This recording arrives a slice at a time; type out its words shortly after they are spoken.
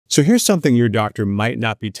So here's something your doctor might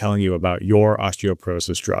not be telling you about your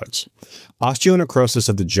osteoporosis drugs. Osteonecrosis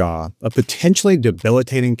of the jaw, a potentially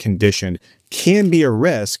debilitating condition, can be a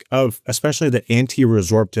risk of especially the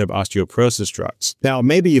anti-resorptive osteoporosis drugs. Now,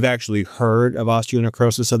 maybe you've actually heard of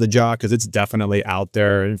osteonecrosis of the jaw because it's definitely out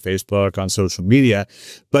there in Facebook, on social media,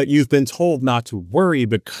 but you've been told not to worry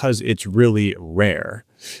because it's really rare.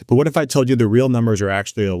 But what if I told you the real numbers are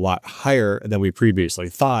actually a lot higher than we previously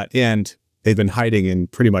thought, and they've been hiding in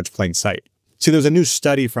pretty much plain sight? See, there's a new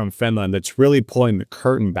study from Finland that's really pulling the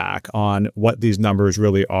curtain back on what these numbers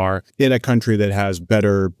really are in a country that has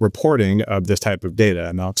better reporting of this type of data,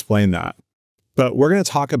 and I'll explain that. But we're going to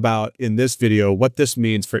talk about in this video what this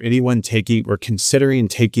means for anyone taking or considering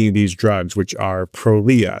taking these drugs, which are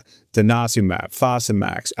Prolia, denosumab,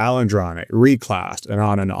 Fosamax, alendronate, Reclast, and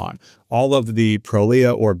on and on. All of the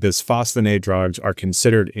Prolia or bisphosphonate drugs are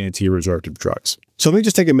considered anti-resorptive drugs. So let me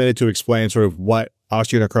just take a minute to explain sort of what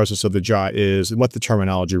osteonecrosis of the jaw is and what the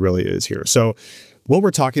terminology really is here. So what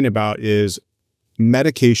we're talking about is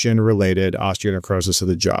medication-related osteonecrosis of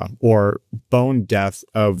the jaw, or bone death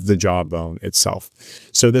of the jawbone itself.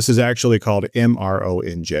 So this is actually called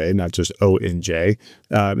MRONJ, not just ONJ,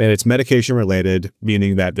 and it's medication-related,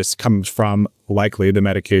 meaning that this comes from likely the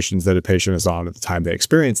medications that a patient is on at the time they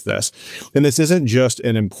experience this. And this isn't just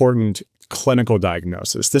an important clinical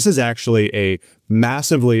diagnosis. This is actually a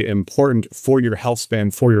massively important for your health span,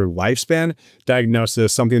 for your lifespan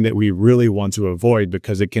diagnosis, something that we really want to avoid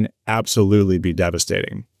because it can absolutely be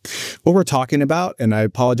devastating. What we're talking about, and I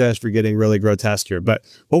apologize for getting really grotesque here, but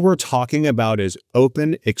what we're talking about is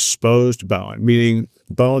open, exposed bone, meaning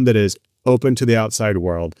bone that is open to the outside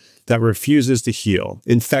world that refuses to heal,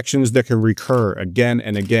 infections that can recur again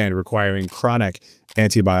and again, requiring chronic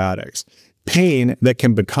antibiotics, pain that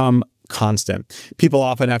can become constant. People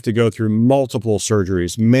often have to go through multiple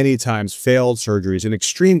surgeries, many times failed surgeries, in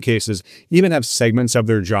extreme cases, even have segments of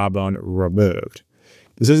their jawbone removed.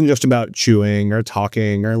 This isn't just about chewing or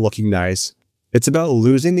talking or looking nice. It's about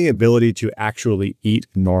losing the ability to actually eat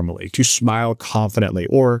normally, to smile confidently,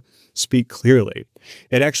 or speak clearly.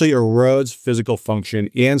 It actually erodes physical function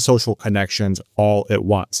and social connections all at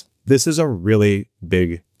once. This is a really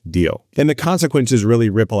big deal. And the consequences really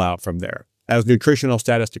ripple out from there. As nutritional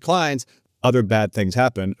status declines, other bad things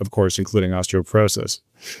happen, of course, including osteoporosis.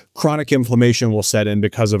 Chronic inflammation will set in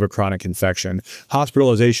because of a chronic infection.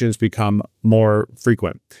 Hospitalizations become more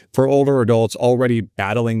frequent. For older adults already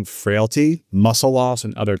battling frailty, muscle loss,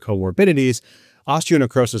 and other comorbidities,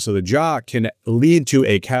 osteonecrosis of the jaw can lead to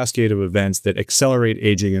a cascade of events that accelerate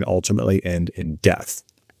aging and ultimately end in death.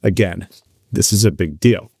 Again, this is a big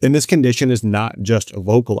deal. And this condition is not just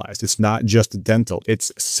localized. It's not just dental.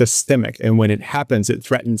 It's systemic. And when it happens, it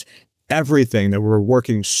threatens everything that we're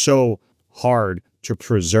working so hard to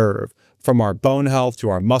preserve, from our bone health to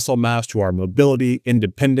our muscle mass to our mobility,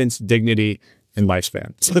 independence, dignity, and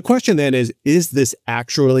lifespan. So the question then is this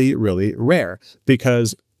actually really rare?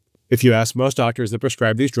 Because if you ask most doctors that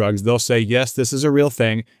prescribe these drugs, they'll say, yes, this is a real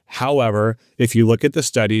thing. However, if you look at the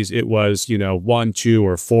studies, it was, 1, 2,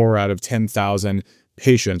 or 4 out of 10,000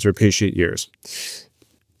 patients or patient years.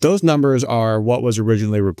 Those numbers are what was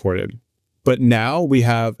originally reported. But now we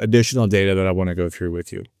have additional data that I want to go through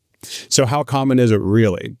with you. So how common is it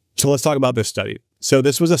really? So let's talk about this study. So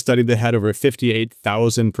this was a study that had over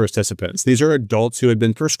 58,000 participants. These are adults who had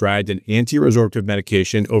been prescribed an anti-resorptive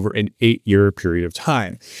medication over an 8-year period of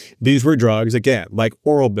time. These were drugs, again, like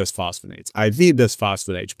oral bisphosphonates, IV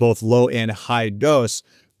bisphosphonates, both low and high dose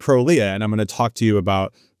Prolia. And I'm going to talk to you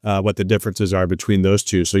about what the differences are between those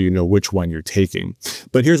two so you know which one you're taking.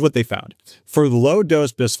 But here's what they found. For the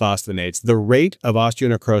low-dose bisphosphonates, the rate of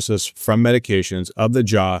osteonecrosis from medications of the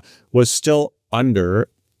jaw was still under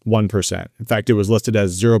 1%. In fact, it was listed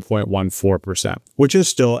as 0.14%, which is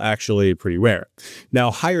still actually pretty rare. Now,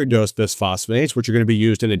 higher dose bisphosphonates, which are going to be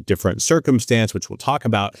used in a different circumstance, which we'll talk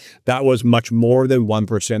about, that was much more than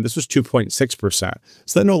 1%. This was 2.6%.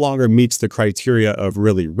 So that no longer meets the criteria of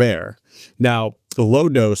really rare. Now, the low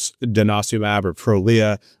dose denosumab or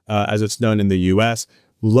Prolia, as it's known in the US,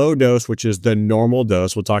 low dose, which is the normal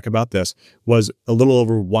dose, we'll talk about this, was a little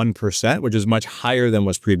over 1%, which is much higher than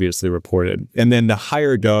was previously reported. And then the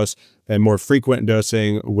higher dose and more frequent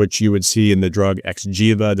dosing, which you would see in the drug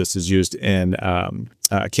Xgeva, this is used in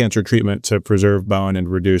cancer treatment to preserve bone and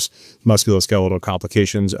reduce musculoskeletal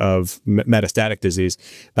complications of metastatic disease.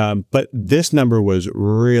 But this number was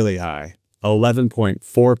really high,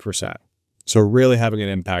 11.4%. So really having an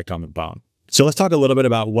impact on the bone. So let's talk a little bit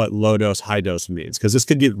about what low dose, high dose means, because this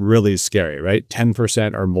could get really scary, right?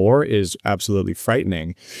 10% or more is absolutely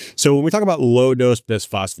frightening. So when we talk about low dose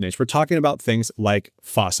bisphosphonates, we're talking about things like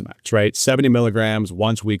Fosamax, right? 70 milligrams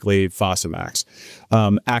once weekly Fosamax.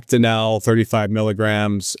 Actonel, 35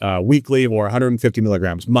 milligrams weekly, or 150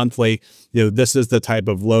 milligrams monthly. This is the type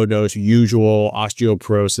of low dose, usual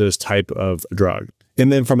osteoporosis type of drug. And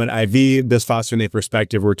then from an IV bisphosphonate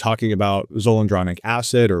perspective, we're talking about zoledronic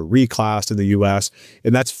acid, or reclass in the US,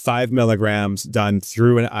 and that's 5 milligrams done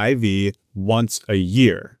through an IV once a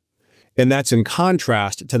year. And that's in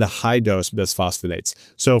contrast to the high dose bisphosphonates.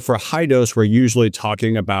 So for high dose, we're usually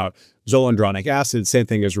talking about zoledronic acid, same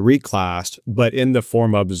thing as reclassed, but in the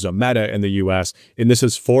form of Zometa in the US, and this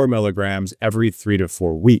is 4 milligrams every 3 to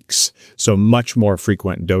 4 weeks. So much more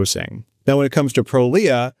frequent dosing. Now, when it comes to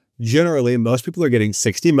Prolia, generally, most people are getting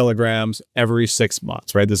 60 milligrams every 6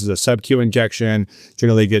 months, right? This is a sub-Q injection,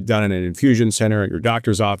 generally get done in an infusion center at your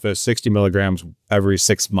doctor's office, 60 milligrams every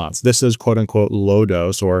 6 months. This is quote unquote low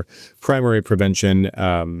dose or primary prevention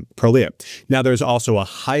Prolia. Now, there's also a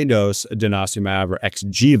high dose denosumab or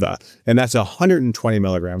Xgeva, and that's 120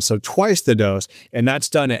 milligrams, so twice the dose, and that's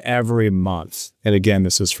done every month. And again,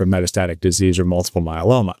 this is for metastatic disease or multiple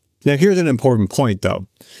myeloma. Now, here's an important point, though.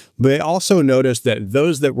 They also noticed that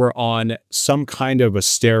those that were on some kind of a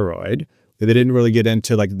steroid, they didn't really get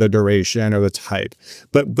into like the duration or the type,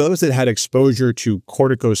 but those that had exposure to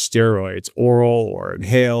corticosteroids, oral or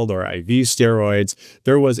inhaled or IV steroids,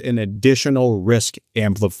 there was an additional risk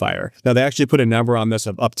amplifier. Now, they actually put a number on this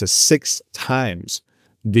of up to 6 times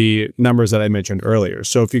the numbers that I mentioned earlier.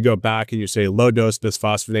 So if you go back and you say low dose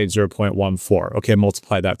bisphosphonate 0.14, okay,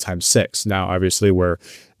 multiply that times 6. Now, obviously, we're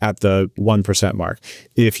at the 1% mark.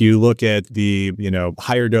 If you look at the,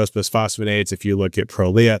 higher dose bisphosphonates, if you look at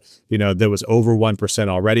Prolia, there was over 1%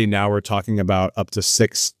 already. Now we're talking about up to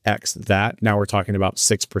 6x that. Now we're talking about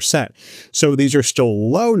 6%. So these are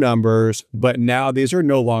still low numbers, but now these are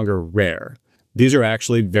no longer rare. These are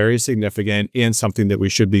actually very significant and something that we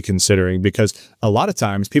should be considering, because a lot of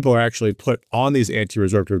times people are actually put on these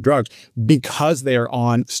anti-resorptive drugs because they are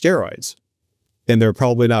on steroids. And they're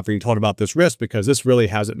probably not being told about this risk because this really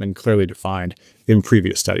hasn't been clearly defined in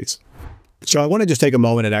previous studies. So I want to just take a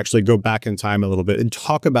moment and actually go back in time a little bit and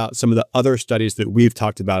talk about some of the other studies that we've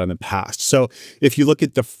talked about in the past. So if you look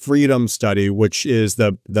at the Freedom study, which is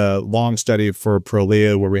the long study for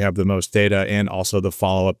Prolia, where we have the most data and also the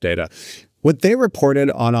follow-up data, what they reported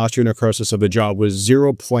on osteonecrosis of the jaw was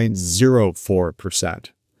 0.04%.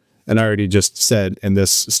 And I already just said in this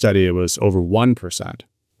study, it was over 1%.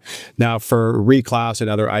 Now, for reclass and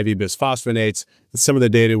other IV bisphosphonates, some of the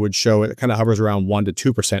data would show it kind of hovers around 1 to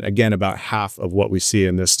 2%, again, about half of what we see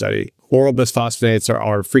in this study. Oral bisphosphonates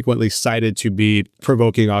are frequently cited to be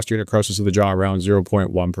provoking osteonecrosis of the jaw around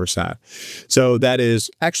 0.1%. So that is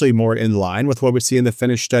actually more in line with what we see in the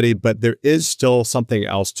Finnish study, but there is still something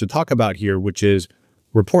else to talk about here, which is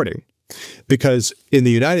reporting. Because in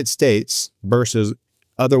the United States versus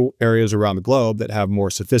other areas around the globe that have more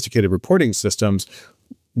sophisticated reporting systems,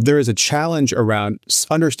 there is a challenge around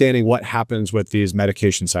understanding what happens with these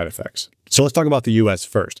medication side effects. So let's talk about the US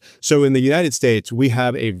first. So in the United States, we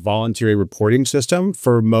have a voluntary reporting system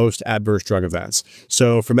for most adverse drug events.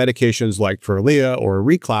 So for medications like Prolia or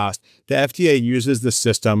Reclass, the FDA uses the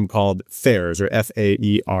system called FAERS, or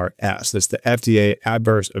F-A-E-R-S. That's the FDA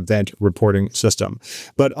Adverse Event Reporting System.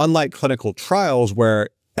 But unlike clinical trials where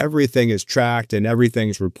everything is tracked and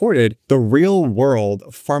everything's reported, the real world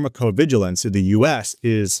pharmacovigilance in the US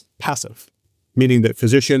is passive, meaning that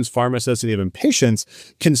physicians, pharmacists, and even patients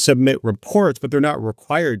can submit reports, but they're not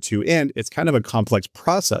required to, and it's kind of a complex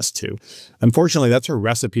process too. Unfortunately, that's a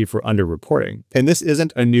recipe for underreporting. And this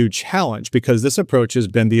isn't a new challenge because this approach has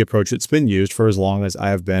been the approach that's been used for as long as I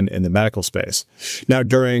have been in the medical space. Now,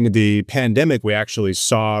 during the pandemic, we actually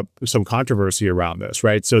saw some controversy around this,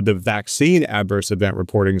 right? So the Vaccine Adverse Event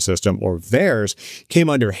Reporting System, or VAERS, came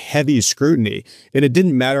under heavy scrutiny, and it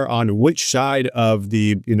didn't matter on which side of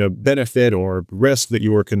the benefit or risk that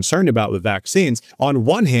you were concerned about with vaccines. On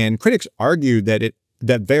one hand, critics argued that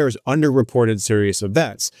VAERS underreported serious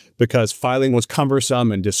events because filing was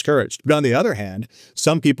cumbersome and discouraged. But on the other hand,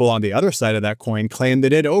 some people on the other side of that coin claimed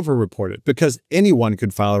that it overreported because anyone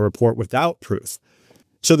could file a report without proof.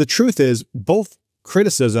 So the truth is, both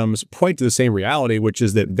criticisms point to the same reality, which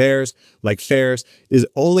is that VAERS, like FAERS, is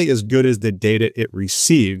only as good as the data it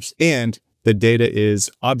receives, and the data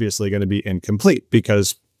is obviously going to be incomplete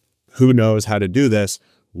because who knows how to do this?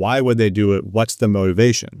 Why would they do it? What's the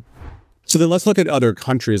motivation? So then let's look at other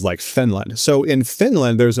countries like Finland. So in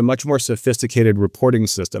Finland, there's a much more sophisticated reporting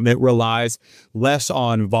system. It relies less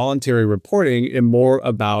on voluntary reporting and more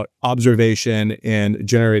about observation and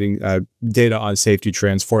generating data on safety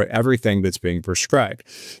trends for everything that's being prescribed.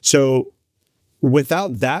 So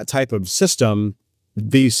without that type of system,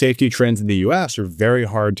 these safety trends in the US are very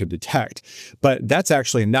hard to detect, but that's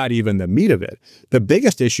actually not even the meat of it. The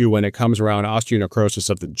biggest issue when it comes around osteonecrosis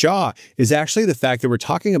of the jaw is actually the fact that we're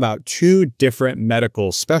talking about two different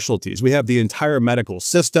medical specialties. We have the entire medical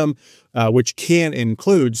system, which can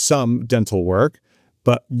include some dental work,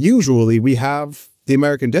 but usually we have the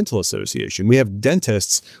American Dental Association. We have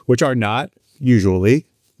dentists, which are not usually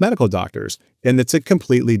medical doctors, and it's a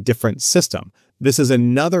completely different system. This is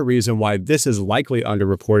another reason why this is likely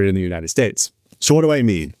underreported in the United States. So what do I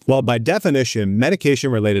mean? Well, by definition,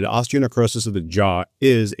 medication-related osteonecrosis of the jaw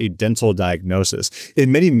is a dental diagnosis.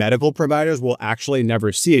 And many medical providers will actually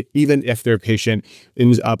never see it, even if their patient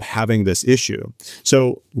ends up having this issue.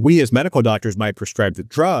 So we as medical doctors might prescribe the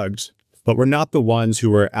drugs, but we're not the ones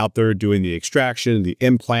who are out there doing the extraction, the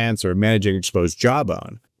implants, or managing exposed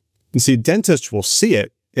jawbone. You see, dentists will see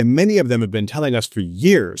it, and many of them have been telling us for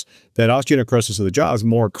years that osteonecrosis of the jaw is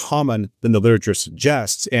more common than the literature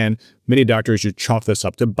suggests, and many doctors just chalk this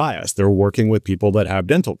up to bias. They're working with people that have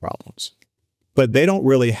dental problems. But they don't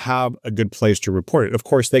really have a good place to report it. Of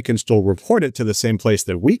course, they can still report it to the same place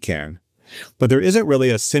that we can, but there isn't really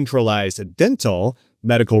a centralized dental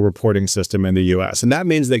medical reporting system in the US, and that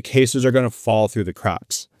means that cases are going to fall through the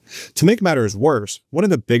cracks. To make matters worse, one of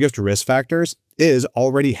the biggest risk factors is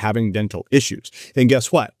already having dental issues. And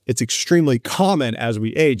guess what? It's extremely common as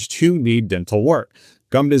we age to need dental work.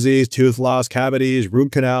 Gum disease, tooth loss, cavities,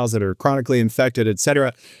 root canals that are chronically infected,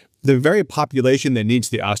 etc. The very population that needs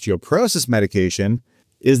the osteoporosis medication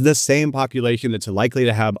is the same population that's likely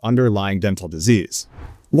to have underlying dental disease.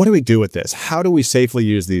 What do we do with this? How do we safely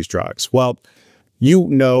use these drugs? Well, you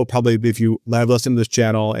know, probably if you have listened to this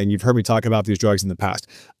channel and you've heard me talk about these drugs in the past,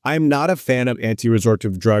 I'm not a fan of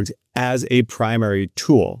anti-resorptive drugs as a primary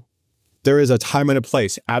tool. There is a time and a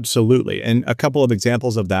place, absolutely. And a couple of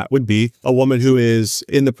examples of that would be a woman who is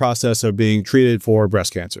in the process of being treated for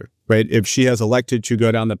breast cancer, right? If she has elected to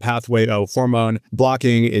go down the pathway of hormone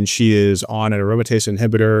blocking and she is on an aromatase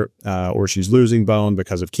inhibitor or she's losing bone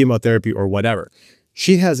because of chemotherapy or whatever,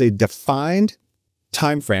 she has a defined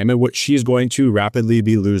time frame in which she's going to rapidly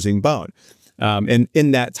be losing bone. And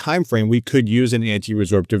in that time frame, we could use an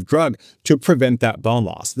anti-resorptive drug to prevent that bone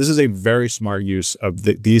loss. This is a very smart use of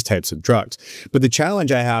these types of drugs. But the challenge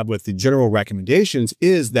I have with the general recommendations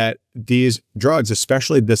is that these drugs,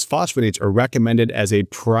 especially bisphosphonates, are recommended as a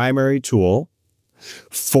primary tool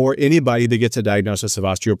for anybody that gets a diagnosis of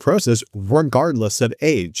osteoporosis, regardless of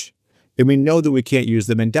age. And we know that we can't use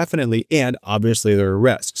them indefinitely, and obviously there are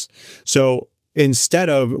risks. So instead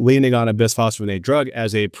of leaning on a bisphosphonate drug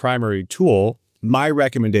as a primary tool, my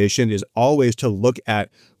recommendation is always to look at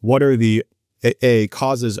what are the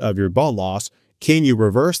causes of your bone loss. Can you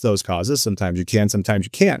reverse those causes? Sometimes you can, sometimes you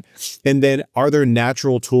can't. And then are there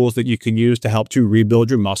natural tools that you can use to help to rebuild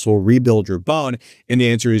your muscle, rebuild your bone? And the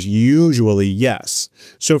answer is usually yes.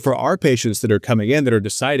 So for our patients that are coming in that are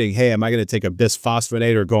deciding, hey, am I going to take a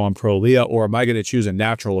bisphosphonate or go on Prolia, or am I going to choose a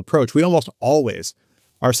natural approach? We almost always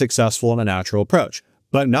are successful in a natural approach,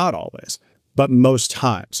 but not always, but most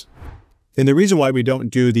times. And the reason why we don't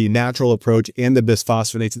do the natural approach and the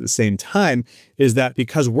bisphosphonates at the same time is that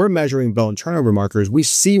because we're measuring bone turnover markers, we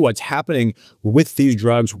see what's happening with these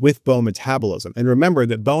drugs, with bone metabolism. And remember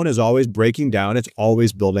that bone is always breaking down. It's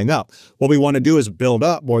always building up. What we want to do is build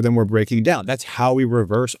up more than we're breaking down. That's how we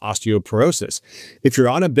reverse osteoporosis. If you're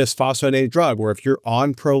on a bisphosphonate drug, or if you're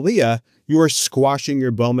on Prolia, you are squashing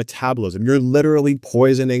your bone metabolism. You're literally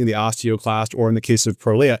poisoning the osteoclast, or in the case of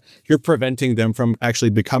Prolia, you're preventing them from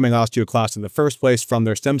actually becoming osteoclast in the first place from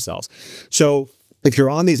their stem cells. So if you're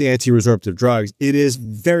on these anti-resorptive drugs, it is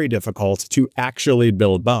very difficult to actually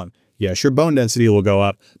build bone. Yes, your bone density will go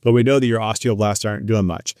up, but we know that your osteoblasts aren't doing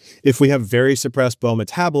much. If we have very suppressed bone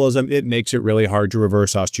metabolism, it makes it really hard to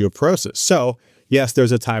reverse osteoporosis. So yes,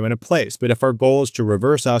 there's a time and a place, but if our goal is to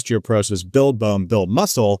reverse osteoporosis, build bone, build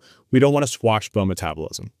muscle, we don't want to squash bone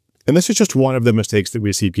metabolism. And this is just one of the mistakes that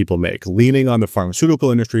we see people make, leaning on the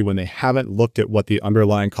pharmaceutical industry when they haven't looked at what the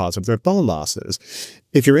underlying cause of their bone loss is.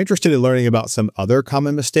 If you're interested in learning about some other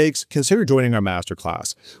common mistakes, consider joining our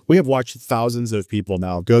masterclass. We have watched thousands of people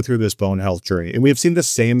now go through this bone health journey, and we have seen the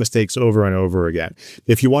same mistakes over and over again.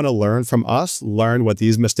 If you want to learn from us, learn what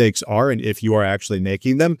these mistakes are, and if you are actually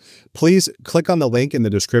making them, please click on the link in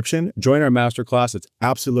the description, join our masterclass. It's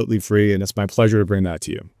absolutely free, and it's my pleasure to bring that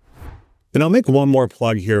to you. And I'll make one more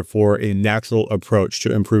plug here for a natural approach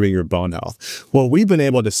to improving your bone health. What we've been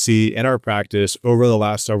able to see in our practice over the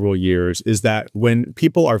last several years is that when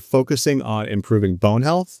people are focusing on improving bone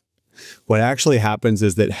health, what actually happens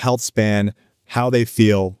is that HealthSpan, how they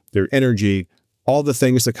feel, their energy, all the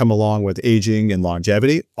things that come along with aging and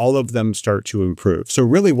longevity, all of them start to improve. So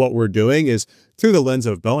really what we're doing is through the lens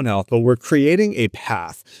of bone health, but we're creating a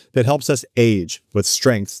path that helps us age with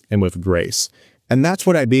strength and with grace. And that's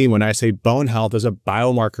what I mean when I say bone health is a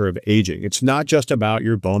biomarker of aging. It's not just about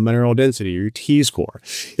your bone mineral density or your T-score.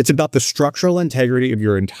 It's about the structural integrity of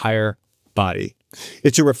your entire body.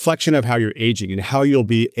 It's a reflection of how you're aging and how you'll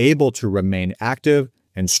be able to remain active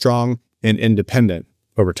and strong and independent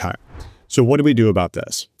over time. So what do we do about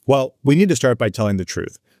this? Well, we need to start by telling the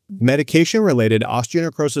truth. Medication-related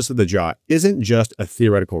osteonecrosis of the jaw isn't just a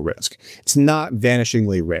theoretical risk. It's not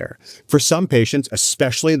vanishingly rare. For some patients,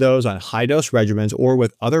 especially those on high-dose regimens or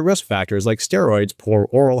with other risk factors like steroids, poor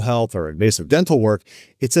oral health, or invasive dental work,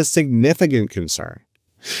 it's a significant concern.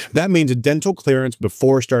 That means dental clearance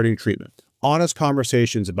before starting treatment, honest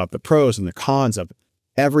conversations about the pros and the cons of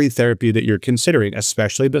every therapy that you're considering,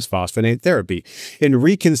 especially bisphosphonate therapy, and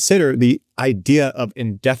reconsider the idea of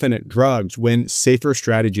indefinite drugs when safer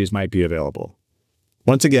strategies might be available.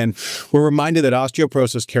 Once again, we're reminded that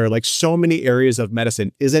osteoporosis care, like so many areas of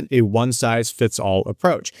medicine, isn't a one-size-fits-all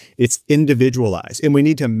approach. It's individualized, and we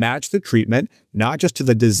need to match the treatment not just to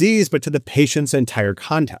the disease, but to the patient's entire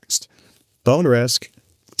context. Bone risk,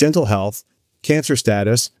 dental health, cancer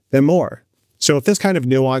status, and more. So if this kind of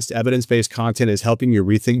nuanced evidence-based content is helping you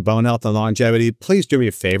rethink bone health and longevity, please do me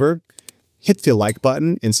a favor, hit the like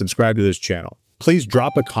button and subscribe to this channel. Please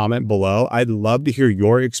drop a comment below. I'd love to hear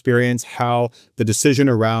your experience, how the decision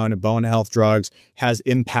around bone health drugs has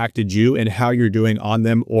impacted you and how you're doing on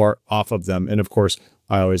them or off of them. And of course,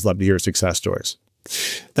 I always love to hear success stories.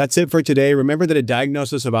 That's it for today. Remember that a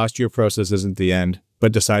diagnosis of osteoporosis isn't the end,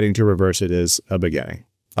 but deciding to reverse it is a beginning.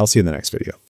 I'll see you in the next video.